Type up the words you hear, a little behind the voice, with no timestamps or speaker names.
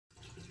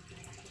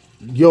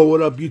Yo,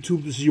 what up,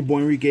 YouTube? This is your boy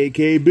Enrique,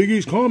 aka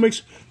Biggie's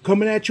Comics,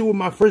 coming at you with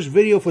my first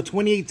video for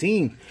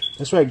 2018.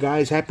 That's right,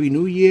 guys. Happy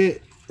New Year.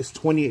 It's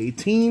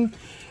 2018.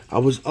 I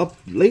was up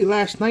late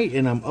last night,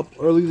 and I'm up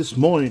early this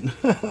morning.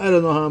 I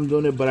don't know how I'm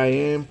doing it, but I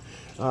am.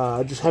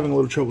 Just having a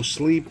little trouble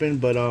sleeping,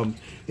 but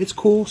it's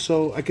cool,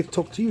 so I could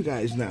talk to you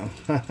guys now.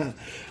 All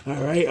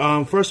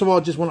right. First of all,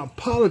 I just want to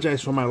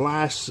apologize for my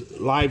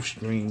last live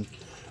stream.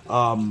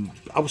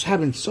 I was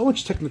having so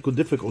much technical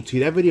difficulty.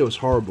 That video was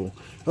horrible.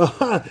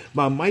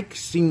 My mic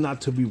seemed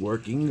not to be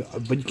working,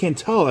 but you can't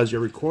tell as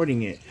you're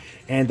recording it.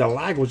 And the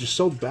lag was just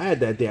so bad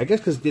that day. I guess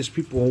because there's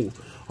people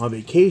on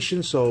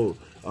vacation, so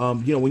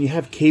you know, when you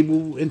have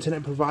cable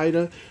internet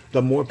provider,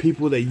 the more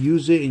people that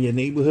use it in your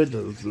neighborhood,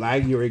 the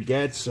laggier it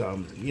gets.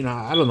 You know,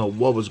 I don't know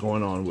what was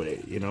going on with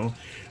it, you know.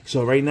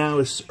 So right now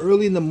it's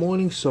early in the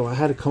morning, so I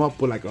had to come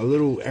up with like a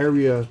little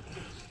area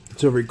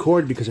to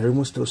record because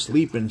everyone's still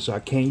sleeping, so I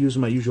can't use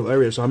my usual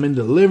area. So I'm in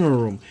the living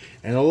room,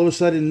 and all of a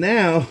sudden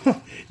now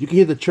you can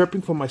hear the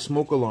chirping from my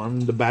smoke alarm.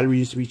 The battery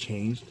used to be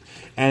changed,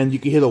 and you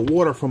can hear the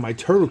water from my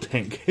turtle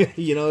tank.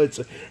 You know, it's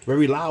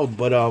very loud,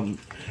 but I'm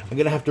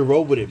gonna have to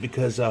roll with it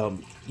because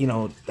you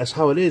know, that's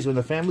how it is. When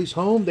the family's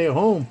home, they're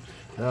home.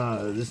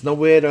 There's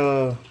nowhere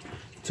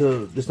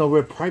there's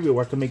nowhere private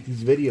where I can make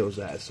these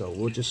videos at. So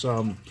we'll just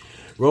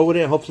roll with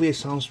it. Hopefully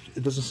it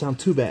doesn't sound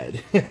too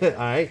bad. All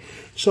right.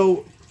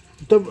 So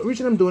the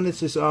reason I'm doing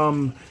this is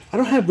I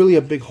don't have really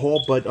a big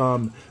haul, but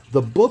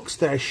the books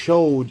that I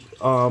showed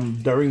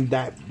during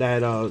that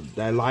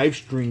live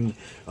stream,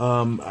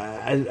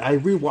 I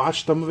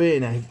rewatched some of it,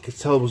 and I could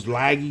tell it was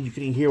laggy. You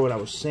couldn't hear what I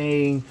was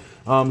saying.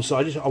 So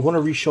I want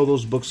to re-show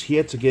those books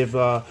here to give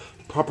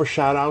proper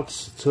shout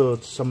outs to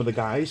some of the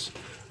guys.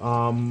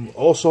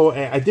 Also,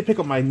 I did pick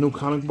up my new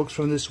comic books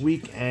from this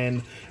week,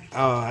 and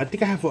I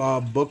think I have a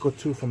book or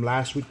two from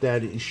last week that I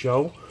didn't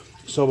show.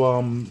 So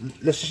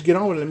let's just get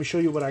on with it. Let me show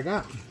you what I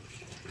got.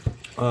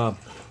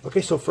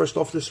 Okay, so first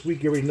off this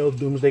week, you already know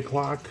Doomsday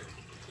Clock.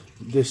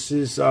 This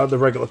is the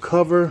regular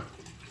cover.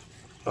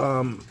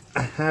 I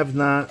have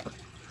not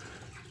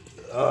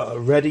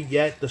read it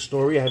yet, the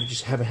story. I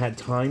just haven't had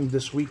time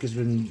this week. It's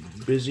been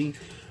busy.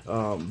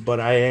 But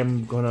I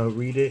am gonna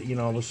read it. You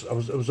know, I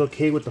was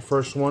okay with the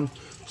first one.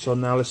 So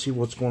now let's see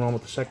what's going on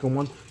with the second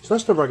one. So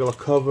that's the regular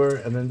cover,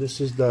 and then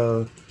this is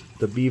the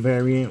B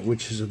variant,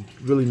 which is a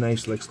really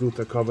nice Lex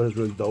Luthor cover. It's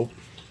really dope.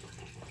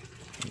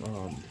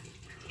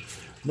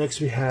 Next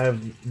we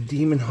have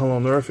Demon Hell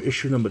on Earth,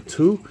 issue number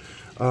 2.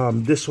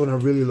 This one I'm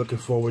really looking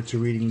forward to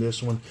reading.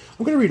 This one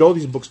I'm gonna read all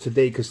these books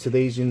today because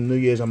today's in New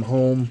Year's. I'm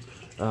home.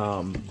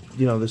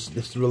 You know,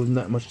 there's really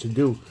not much to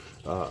do,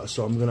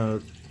 so I'm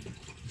gonna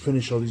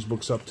finish all these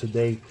books up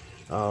today.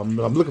 I'm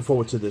looking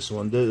forward to this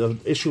one. The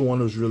issue 1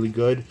 was really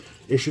good.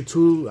 Issue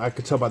 2, I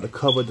could tell by the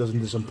cover, doesn't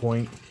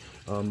disappoint.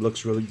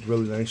 Looks really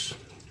nice.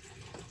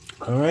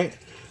 All right,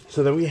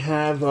 so then we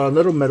have a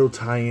little metal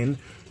tie-in,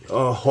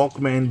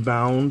 Hawkman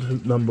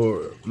Bound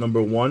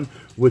number 1,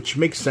 which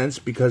makes sense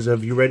because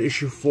if you read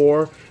issue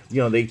 4,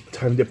 you know, they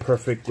timed it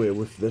perfect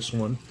with this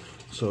one.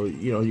 So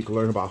you know, you can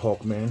learn about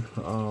Hawkman.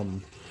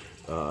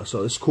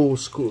 So it's cool.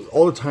 It's cool.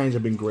 All the tie-ins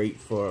have been great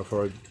for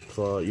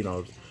you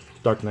know,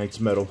 Dark Knight's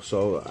metal.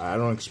 So I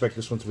don't expect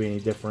this one to be any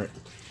different.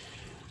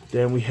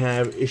 Then we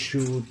have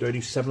issue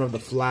 37 of The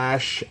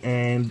Flash,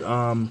 and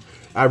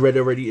I read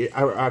already.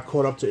 I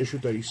caught up to issue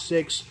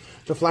 36.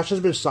 The Flash has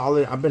been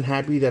solid. I've been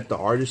happy that the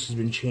artist has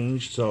been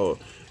changed, so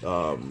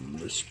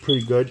it's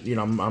pretty good. You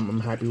know,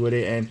 I'm happy with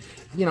it, and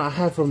you know, I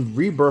have from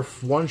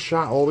Rebirth one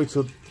shot all the way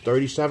to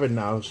 37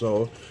 now,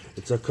 so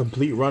it's a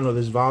complete run of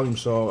this volume.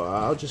 So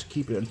I'll just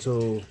keep it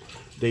until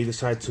they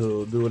decide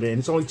to do it, and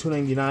it's only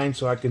 $2.99,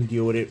 so I can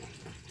deal with it.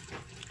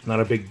 Not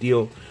a big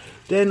deal.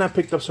 Then I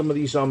picked up some of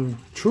these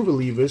True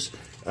Believers.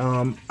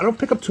 I don't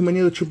pick up too many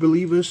of the True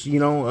Believers, you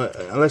know,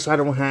 unless I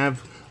don't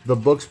have the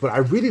books. But I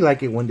really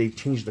like it when they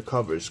change the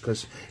covers,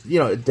 because you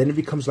know, then it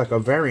becomes like a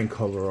variant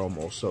cover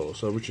almost. So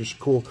which is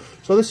cool.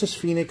 So this is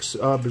Phoenix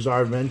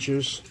Bizarre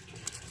Adventures.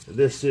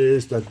 This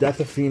is the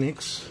Death of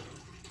Phoenix.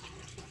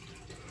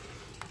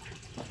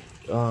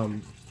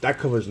 That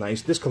cover is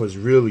nice. This cover is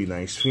really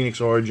nice.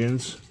 Phoenix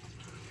Origins.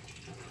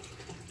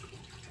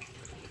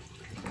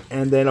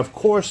 And then, of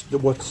course,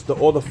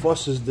 all the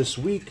fusses this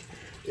week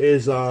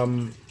is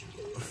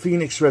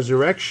Phoenix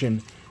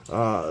Resurrection.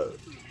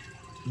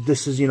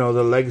 This is, you know,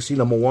 the Legacy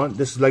number 1.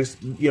 This is,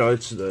 you know,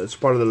 it's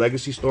part of the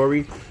Legacy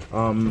story,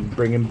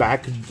 bringing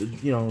back,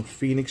 you know,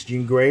 Phoenix,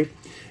 Jean Grey.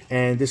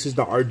 And this is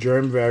the Art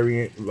Germ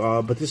variant,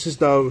 but this is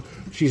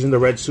she's in the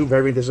red suit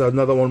variant. There's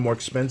another one more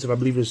expensive. I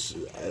believe it's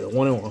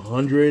 1 in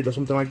 100 or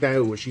something like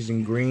that, where she's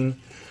in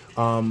green.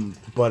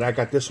 But I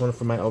got this one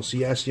from my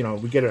LCS. You know,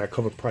 we get it at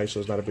cover price,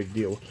 so it's not a big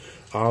deal.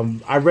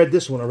 I read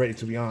this one already,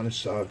 to be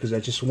honest, because I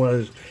just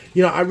wanted,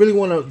 you know, I really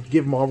want to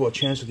give Marvel a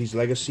chance with these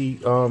Legacy,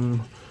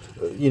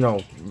 you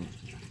know,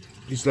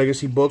 these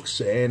Legacy books,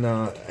 and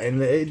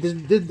it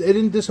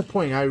didn't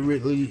disappoint. I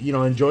really, you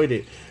know, enjoyed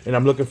it, and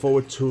I'm looking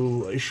forward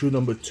to issue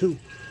number 2.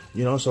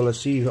 You know, so let's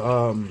see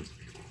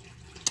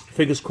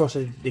Fingers crossed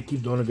that they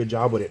keep doing a good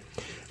job with it.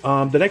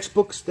 The next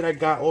books that I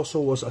got also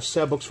was a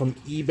set of books from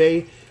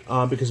eBay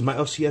because my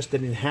LCS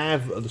didn't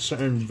have a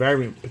certain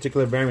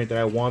particular variant that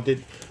I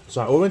wanted.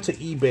 So I went to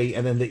eBay,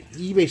 and then the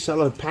eBay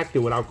seller packed it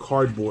without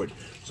cardboard.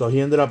 So he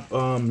ended up,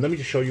 let me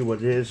just show you what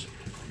it is.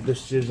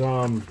 This is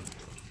Marvel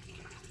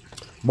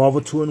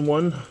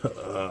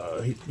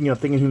 2-in-1, you know,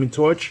 Thing and Human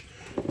Torch,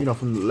 you know,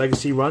 from the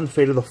Legacy Run,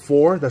 Fate of the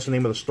Four. That's the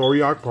name of the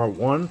story arc, part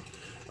 1.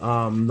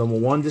 Number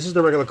 1. This is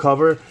the regular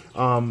cover.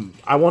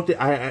 I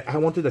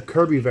wanted the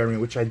Kirby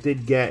variant, which I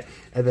did get,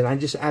 and then I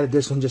just added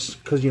this one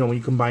just because, you know, when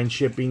you combine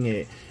shipping,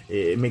 it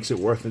makes it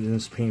worth it, and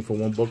it's paying for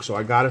one book. So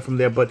I got it from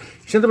there. But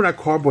he sent it with that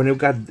cardboard,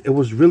 and it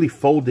was really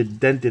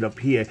folded, dented up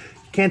here.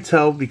 Can't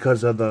tell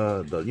because of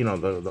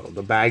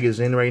the bag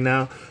is in right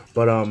now.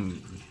 But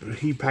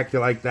he packed it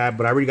like that.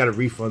 But I already got a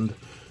refund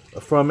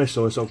from it,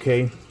 so it's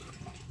okay.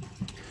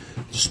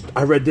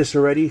 I read this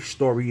already.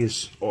 Story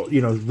is,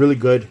 you know, really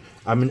good.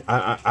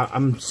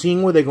 I'm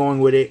seeing where they're going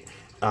with it.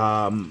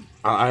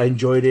 I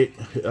enjoyed it.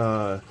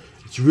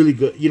 It's really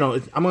good. You know,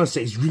 I'm gonna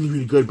say it's really,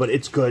 really good, but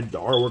it's good. The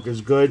artwork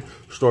is good.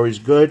 Story's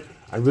good.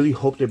 I really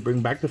hope they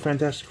bring back the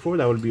Fantastic Four.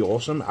 That would be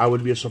awesome. I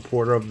would be a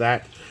supporter of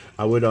that.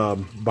 I would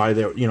buy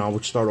their, you know, I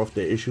would start off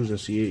their issues and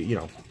see, you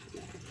know,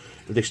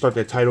 if they start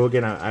their title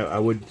again. I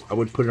would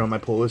put it on my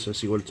pull list and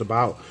see what it's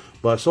about.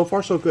 But so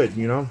far so good,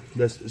 you know.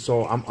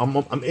 So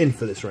I'm in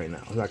for this right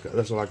now.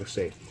 That's all I can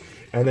say.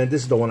 And then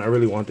this is the one I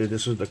really wanted.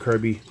 This is the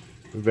Kirby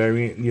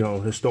variant. You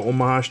know, it's the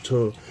homage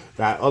to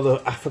that other.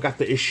 I forgot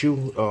the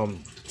issue.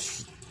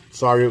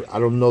 Sorry, I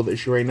don't know the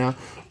issue right now.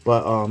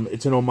 But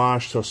it's an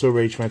homage to Silver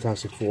Age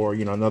Fantastic Four.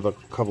 You know, another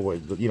cover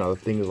with, you know, the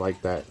things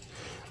like that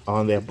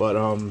on there. But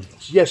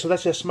yeah. So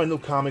that's just my new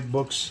comic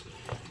books.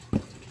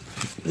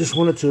 Just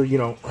wanted to, you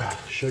know,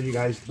 show you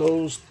guys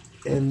those,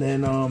 and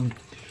then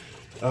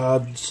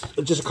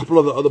just a couple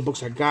of the other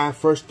books I got.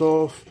 First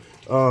off,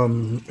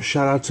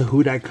 shout out to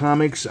Who Dat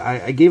Comics.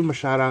 I gave him a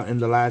shout out in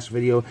the last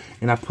video,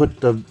 and I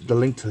put the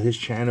link to his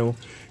channel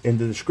in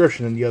the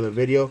description in the other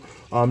video.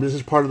 This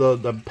is part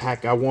of the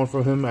pack I won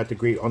from him at the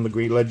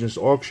Great Legends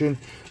auction.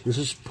 This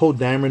is Poe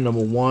Dameron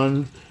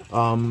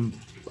 #1.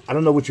 I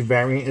don't know which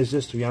variant is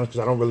this, to be honest,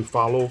 because I don't really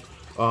follow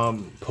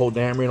Poe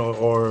Dameron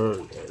or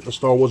the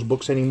Star Wars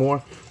books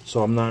anymore,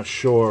 so I'm not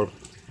sure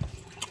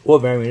what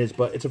variant it is,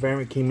 but it's a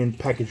variant, came in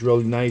packaged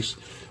really nice,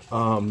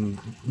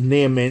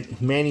 near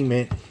mint, Manny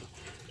mint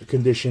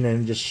condition,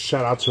 and just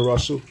shout out to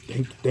Russell.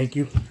 Thank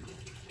you.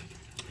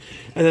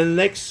 And then the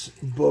next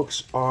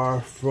books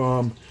are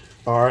from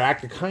our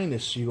Act of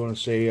Kindness, you're going to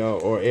say,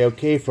 or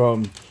AOK,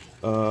 from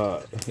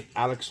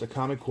Alex the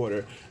Comic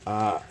Quarter.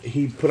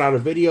 He put out a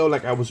video,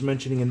 like I was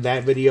mentioning in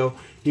that video.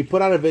 He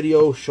put out a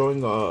video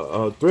showing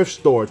a thrift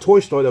store, a toy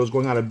store that was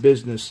going out of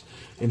business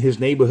in his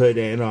neighborhood,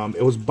 and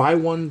it was buy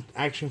one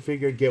action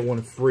figure, get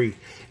one free.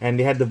 And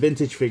they had the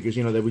vintage figures,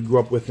 you know, that we grew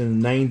up with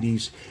in the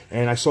 90s.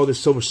 And I saw this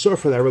Silver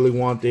Surfer that I really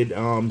wanted,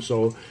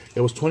 so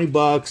it was 20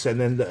 bucks, and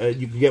then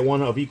you could get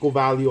one of equal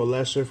value or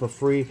lesser for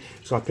free.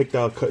 So I picked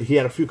up, he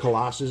had a few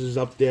Colossuses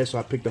up there, so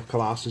I picked the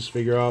Colossus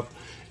figure up,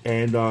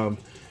 and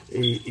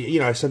you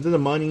know, I sent him the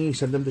money,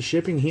 sent him the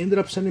shipping. He ended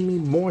up sending me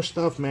more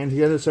stuff, man.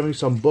 He ended up sending me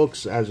some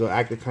books as an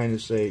act of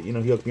kindness. Say, you know,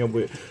 he hooked me up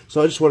with.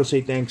 So I just want to say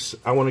thanks.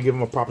 I want to give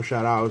him a proper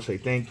shout out and say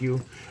thank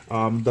you.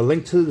 The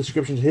link to the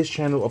description to his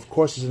channel, of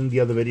course, is in the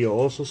other video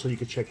also, so you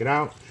can check it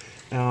out.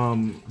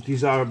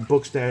 These are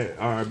books that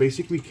are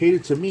basically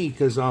catered to me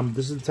because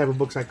this is the type of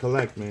books I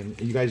collect, man.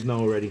 You guys know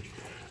already.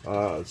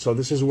 So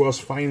this is World's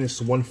Finest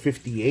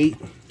 158.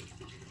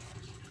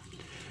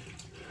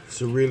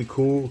 It's really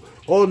cool.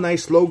 All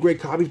nice low grade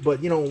copies,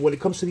 but you know, when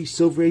it comes to these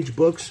Silver Age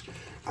books,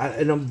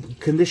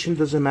 condition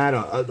doesn't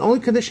matter. The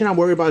only condition I'm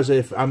worried about is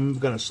if I'm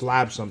gonna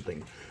slab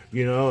something,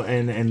 you know,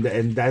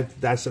 and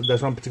that's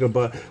one particular.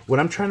 But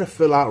when I'm trying to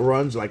fill out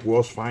runs like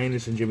World's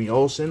Finest and Jimmy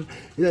Olsen,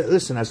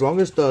 listen, as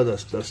long as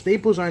the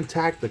staples are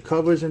intact, the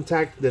cover's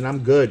intact, then I'm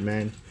good,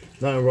 man.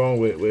 Nothing wrong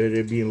with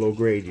it being low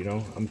grade, you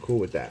know. I'm cool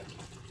with that.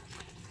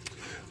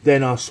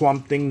 Then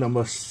Swamp Thing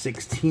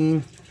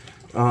 #16.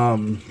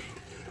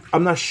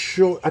 I'm not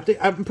sure.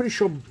 I'm pretty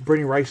sure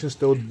Bernie Wrightson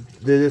still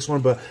did this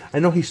one, but I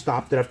know he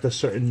stopped it after a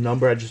certain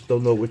number. I just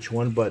don't know which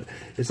one, but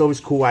it's always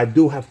cool. I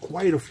do have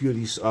quite a few of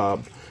these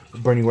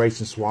Bernie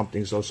Wrightson Swamp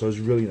Things, though, so it's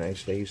really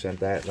nice that he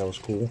sent that. That was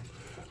cool.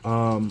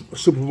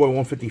 Superboy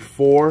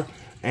 154,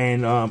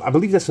 and I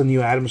believe that's a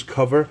Neil Adams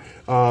cover.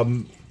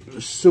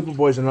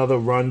 Superboy is another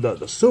run.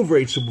 The Silver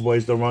Age Superboy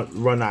is the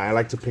run I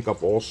like to pick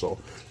up also.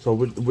 So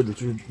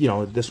with you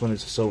know, this one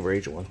is a Silver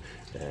Age one,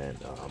 and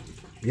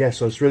yeah,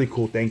 so it's really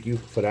cool. Thank you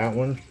for that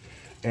one.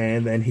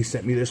 And then he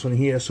sent me this one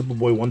here,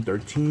 Superboy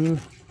 113.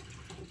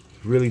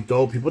 Really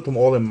dope. He put them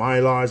all in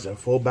Mylars and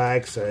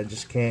fullbacks. I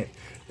just can't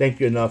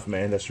thank you enough,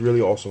 man. That's really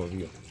awesome of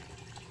you.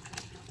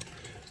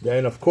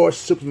 Then, of course,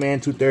 Superman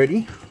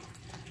 230.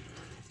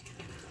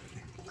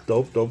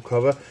 Dope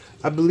cover.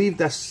 I believe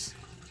that's,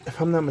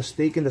 if I'm not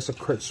mistaken, that's a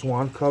Kurt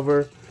Swan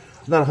cover.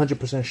 I'm not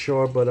 100%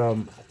 sure, but I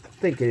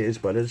think it is.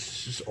 But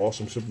it's just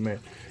awesome, Superman.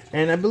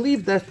 And I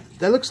believe that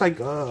looks like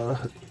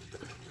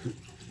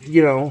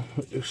you know,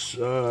 that's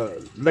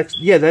Lex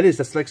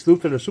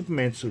Luthor in the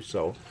Superman suit.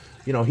 So,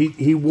 you know,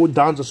 he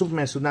dons a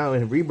Superman suit now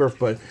in Rebirth,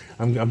 but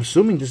I'm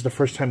assuming this is the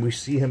first time we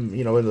see him,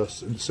 you know, in the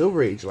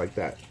Silver Age like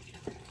that.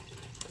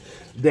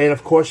 Then,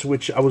 of course,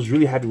 which I was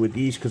really happy with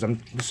these, because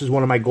this is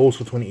one of my goals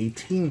for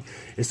 2018,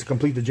 is to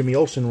complete the Jimmy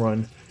Olsen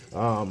run.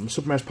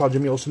 Superman's Power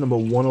Jimmy Olsen number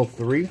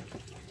 103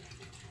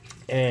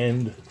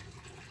 and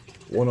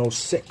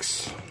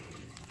 106.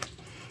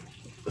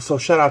 So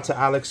shout out to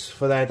Alex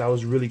for that. That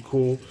was really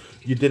cool.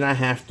 You did not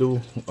have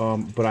to,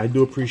 but I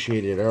do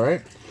appreciate it. All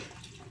right.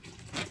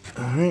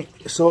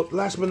 So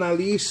last but not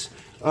least,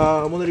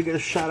 I wanted to get a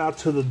shout out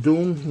to the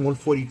Doom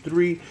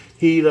 143.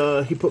 He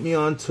put me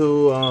on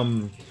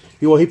to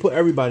he put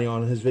everybody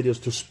on his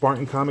videos to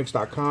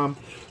SpartanComics.com.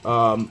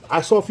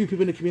 I saw a few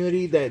people in the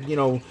community that, you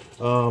know,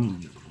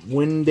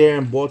 went there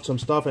and bought some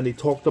stuff, and they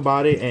talked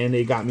about it, and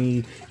they got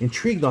me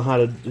intrigued on how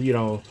to, you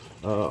know,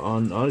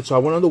 on it. So I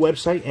went on the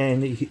website,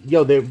 and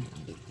their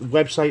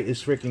website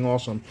is freaking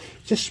awesome.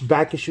 Just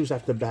back issues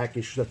after back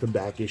issues after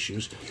back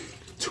issues.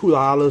 $2,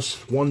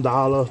 $1,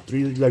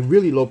 $3, like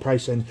really low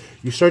price, and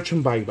you search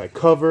them by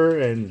cover,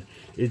 and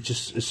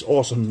it's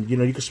awesome. You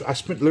know, I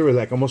spent literally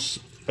like almost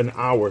an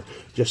hour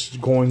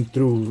just going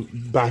through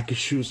back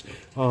issues,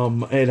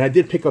 and I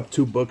did pick up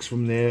 2 books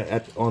from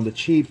there on the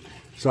cheap.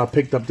 So I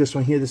picked up this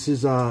one here. This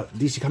is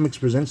DC Comics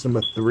Presents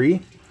number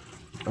 3.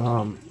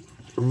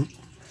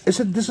 This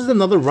is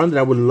another run that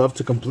I would love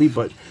to complete,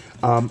 but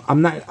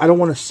I don't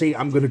want to say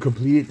I'm going to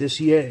complete it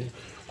this year.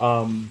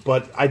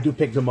 But I do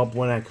pick them up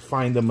when I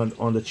find them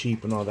on the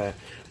cheap and all that.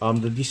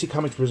 The DC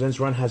Comics Presents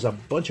run has a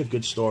bunch of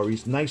good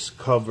stories, nice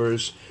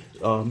covers.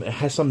 It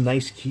has some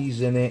nice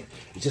keys in it.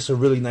 It's just a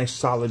really nice,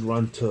 solid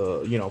run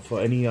to, you know,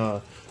 for any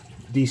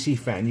DC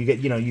fan.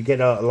 You get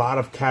a lot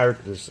of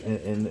characters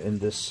in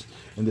this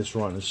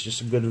run. It's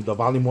just a good. The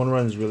Volume 1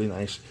 run is really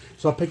nice.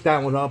 So I picked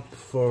that one up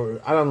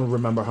for, I don't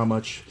remember how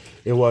much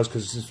it was,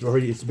 because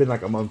it's been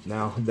like a month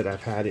now that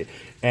I've had it.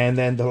 And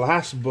then the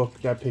last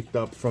book that I picked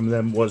up from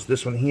them was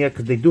this one here,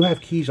 because they do have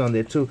keys on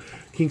there too.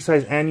 King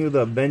Size Annual,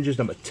 The Avengers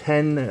number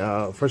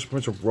 10, First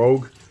Appearance of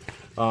Rogue.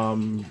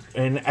 And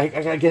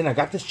I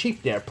got this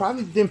cheap there. I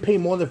probably didn't pay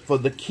more than, for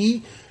the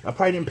key, I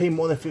probably didn't pay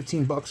more than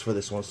 15 bucks for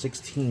this one,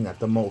 16 at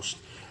the most.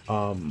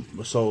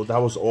 So that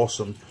was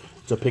awesome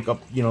to pick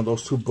up, you know,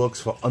 those 2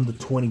 books for under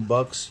 20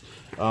 bucks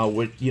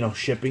with, you know,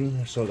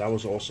 shipping. So that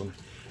was awesome.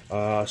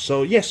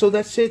 So yeah, so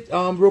that's it.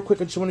 Real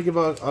quick, I just want to give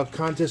a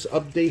contest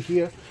update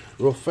here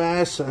real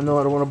fast. I know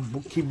I don't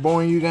want to keep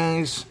boring you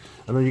guys.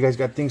 I know you guys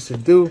got things to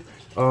do.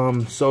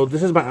 So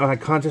this is my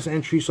contest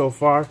entry so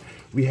far.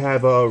 We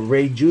have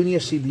Ray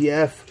Jr.,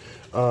 CBF,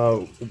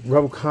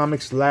 Rebel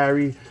Comics,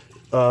 Larry,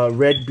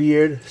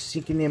 Redbeard,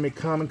 Seeking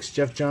Comics,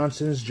 Jeff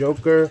Johnson's,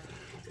 Joker.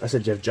 I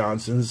said Jeff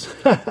Johnson's.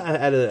 I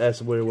added an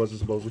S where it wasn't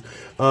supposed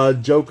to.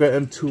 Joker,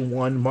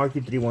 M21, Marky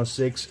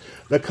 316.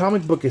 The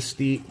comic book is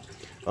Steve.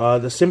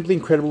 The Simply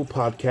Incredible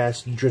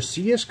podcast,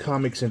 Drahcirs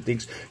Comics and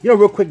Things. You know,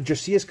 real quick,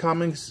 Drahcirs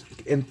Comics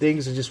and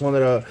Things, I just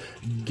wanted to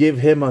give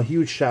him a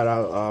huge shout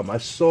out. I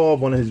saw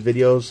one of his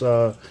videos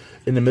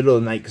in the middle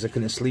of the night because I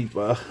couldn't sleep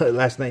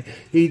last night.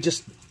 He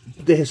just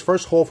did his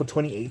first haul for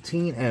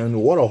 2018,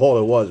 and what a haul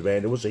it was,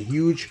 man. It was a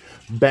huge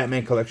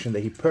Batman collection that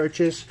he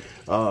purchased.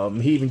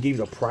 He even gave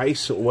the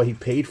price, what he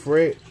paid for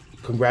it.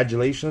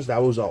 Congratulations,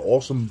 that was an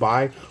awesome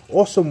buy,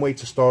 awesome way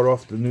to start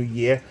off the new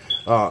year,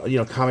 you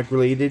know, comic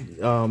related.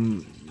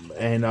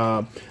 And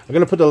I'm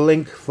gonna put the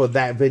link for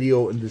that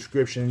video in the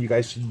description. You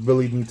guys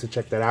really need to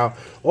check that out.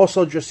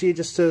 Also, just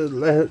to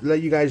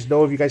let you guys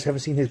know, if you guys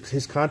haven't seen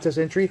his contest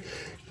entry,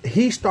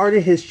 he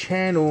started his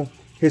channel,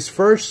 his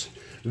first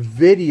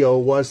video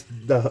was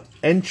the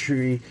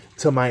entry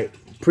to my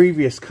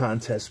previous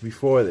contest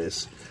before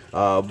this,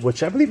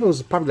 which I believe it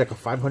was probably like a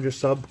 500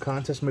 sub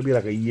contest, maybe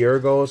like a year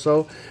ago or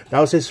so. That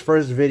was his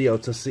first video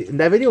to see, and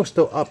that video is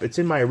still up. It's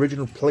in my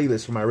original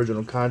playlist for my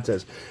original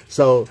contest.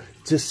 So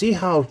to see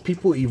how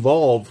people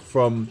evolve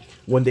from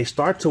when they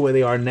start to where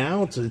they are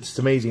now, it's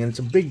amazing, and it's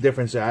a big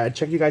difference. I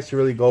check you guys to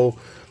really go.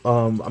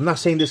 I'm not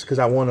saying this because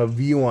I want a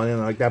view on it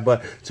like that,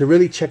 but to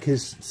really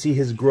see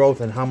his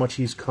growth and how much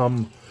he's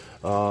come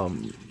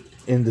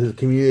in the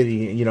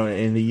community, you know,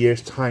 in the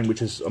year's time,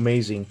 which is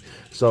amazing.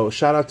 So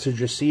shout out to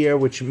Drahcirs,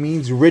 which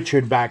means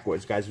Richard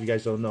backwards, guys, if you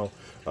guys don't know.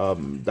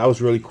 That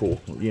was really cool.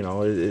 You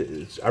know,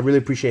 I really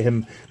appreciate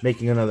him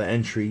making another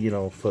entry, you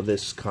know, for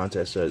this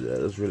contest.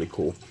 It was really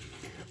cool.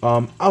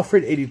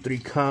 Alfred 83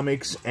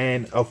 Comics,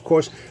 and of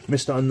course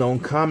Mr. Unknown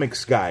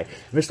Comics Guy.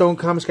 Mr. Unknown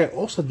Comics Guy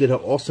also did an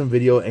awesome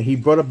video, and he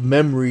brought up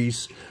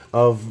memories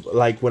of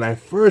like when I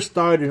first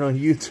started on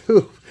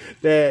YouTube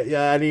that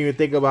I didn't even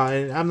think about,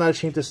 and I'm not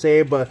ashamed to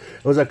say it, but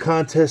it was a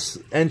contest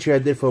entry I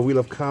did for Wheel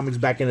of Comics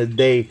back in the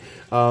day.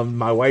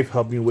 My wife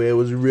helped me with it. It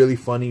was a really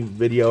funny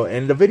video,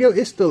 and the video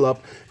is still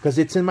up because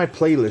it's in my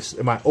playlist,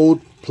 in my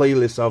old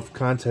playlist of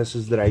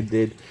contests that I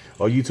did,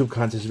 or YouTube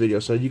contest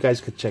videos, so you guys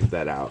could check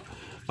that out.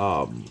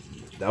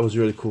 That was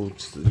really cool,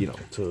 you know,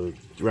 to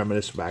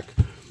reminisce back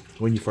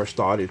when you first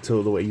started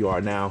to the way you are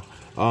now.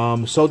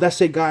 So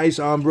that's it, guys.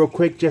 Real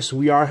quick, just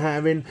we are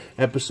having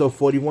episode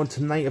 41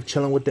 tonight of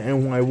Chilling with the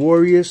NY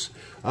Warriors.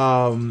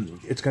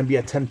 It's gonna be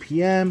at 10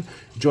 p.m.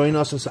 Join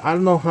us. I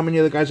don't know how many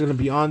other guys are gonna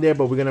be on there,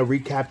 but we're gonna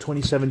recap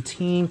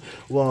 2017.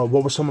 Well,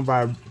 what were some of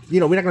our,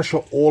 we're not gonna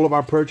show all of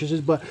our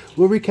purchases, but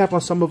we'll recap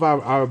on some of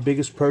our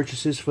biggest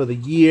purchases for the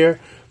year.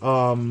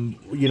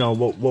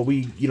 What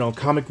we,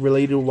 comic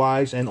related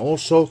wise, and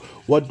also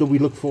what do we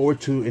look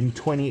forward to in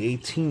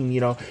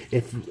 2018.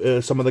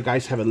 If some of the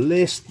guys have a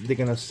list, they're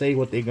gonna say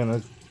what they're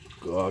gonna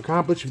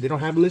accomplish. If they don't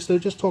have a list, they'll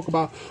just talk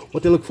about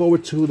what they look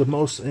forward to the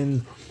most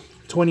in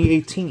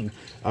 2018.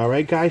 All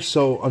right, guys,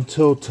 so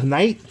until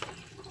tonight,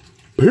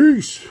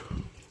 peace.